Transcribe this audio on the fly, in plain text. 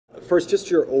First,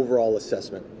 just your overall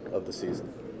assessment of the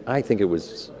season. I think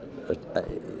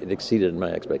it exceeded my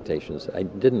expectations. I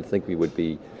didn't think we would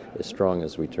be as strong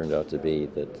as we turned out to be.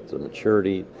 That the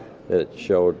maturity that it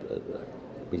showed,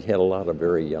 we had a lot of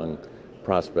very young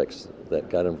prospects that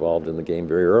got involved in the game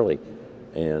very early,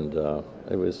 and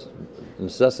it was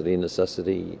necessity.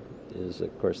 Necessity is,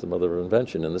 of course, the mother of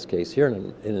invention. In this case here,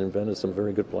 and it invented some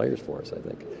very good players for us, I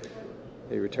think.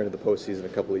 You returned to the postseason a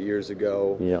couple of years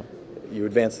ago. Yeah. You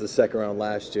advanced to the second round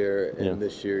last year, and Yeah.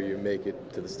 this year you make it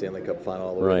to the Stanley Cup final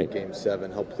all the way Right. to Game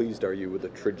 7. How pleased are you with the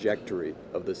trajectory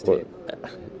of this Well, team?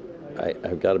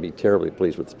 I've got to be terribly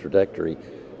pleased with the trajectory.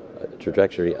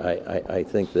 I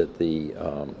think that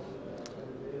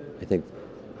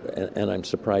and I'm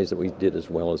surprised that we did as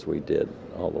well as we did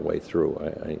all the way through.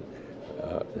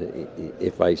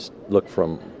 If I look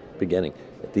from beginning,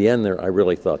 at the end there, I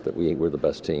really thought that we were the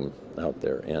best team out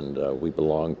there, and we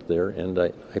belonged there, and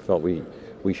I felt we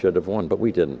should have won, but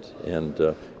we didn't. And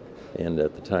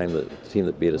at the time, the team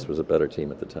that beat us was a better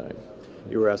team at the time.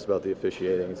 You were asked about the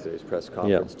officiating in today's press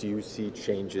conference. Yeah. Do you see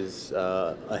changes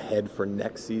ahead for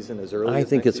next season as early I as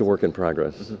think next it's a season? work in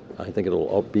progress. I think it'll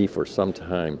all be for some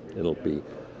time. It'll be.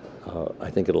 I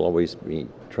think it'll always be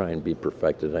try and be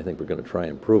perfected. I think we're going to try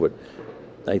and improve it.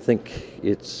 I think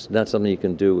it's not something you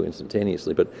can do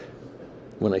instantaneously. But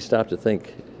when I stop to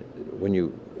think, when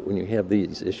you have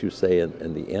these issues, say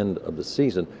in the end of the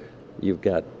season, you've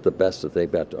got the best that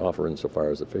they've got to offer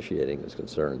insofar as officiating is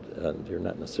concerned, and you're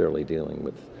not necessarily dealing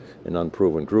with an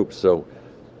unproven group. So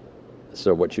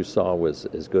what you saw was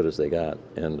as good as they got,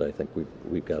 and I think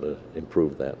we've got to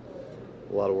improve that.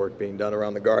 A lot of work being done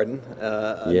around the Garden,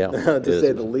 Yeah, to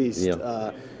say the least.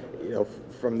 Yeah.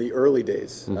 From the early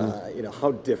days, Mm-hmm.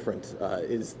 how different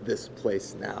is this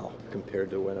place now compared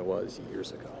to when it was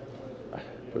years ago?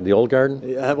 The old Garden?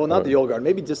 Yeah, well, not the old Garden.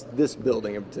 Maybe just this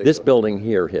building in particular. This building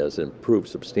here has improved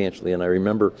substantially, and I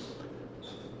remember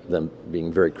them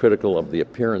being very critical of the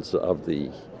appearance of the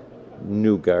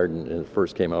new Garden when it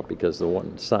first came out, because the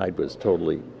one side was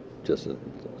totally just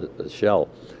a shell.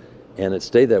 And it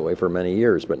stayed that way for many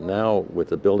years, but now with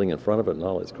the building in front of it and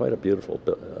all, it's quite a beautiful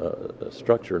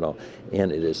structure and all,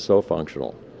 and it is so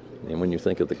functional. And when you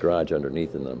think of the garage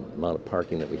underneath and the amount of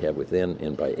parking that we have within,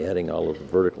 and by adding all of the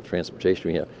vertical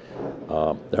transportation we have,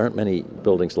 there aren't many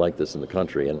buildings like this in the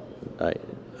country, and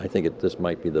I think this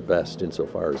might be the best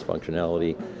insofar as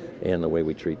functionality and the way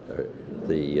we treat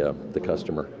the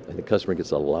customer. And the customer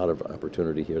gets a lot of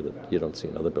opportunity here that you don't see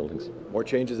in other buildings. More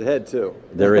changes ahead, too.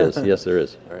 There is, yes, there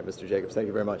is. All right, Mr. Jacobs, thank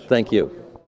you very much. Thank you.